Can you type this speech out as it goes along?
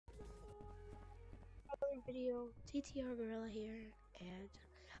another video. TTR Gorilla here, and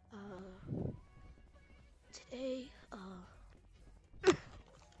today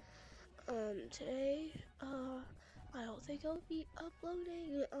today I don't think I'll be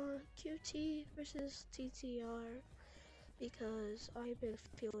uploading QT versus TTR because I've been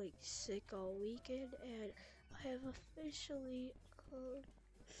feeling sick all weekend, and I have officially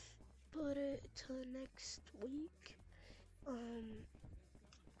put it to next week. Um,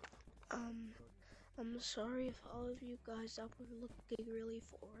 I'm sorry if all of you guys that were looking really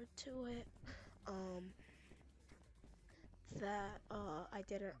forward to it, that I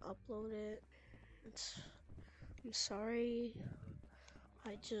didn't upload it. I'm sorry.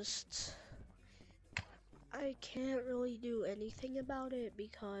 I can't really do anything about it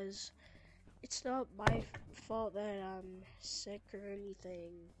because it's not my fault that I'm sick or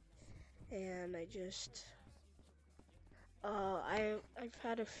anything, and I've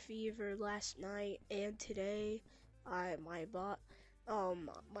had a fever last night and today.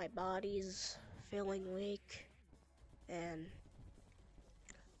 My body's feeling weak, and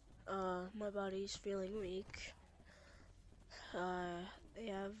my body's feeling weak. They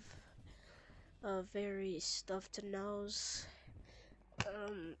have a very stuffed nose.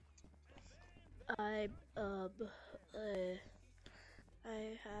 I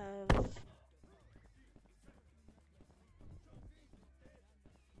I have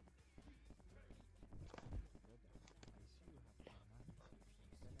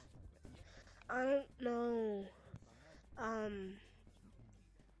I don't know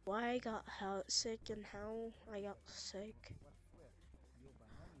why I got sick and how I got sick,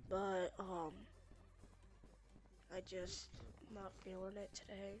 but I just not feeling it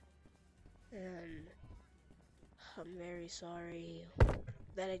today, and I'm very sorry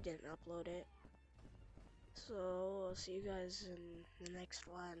that I didn't upload it. So I'll see you guys in the next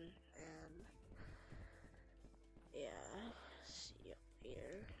one, and yeah, see you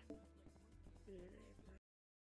later.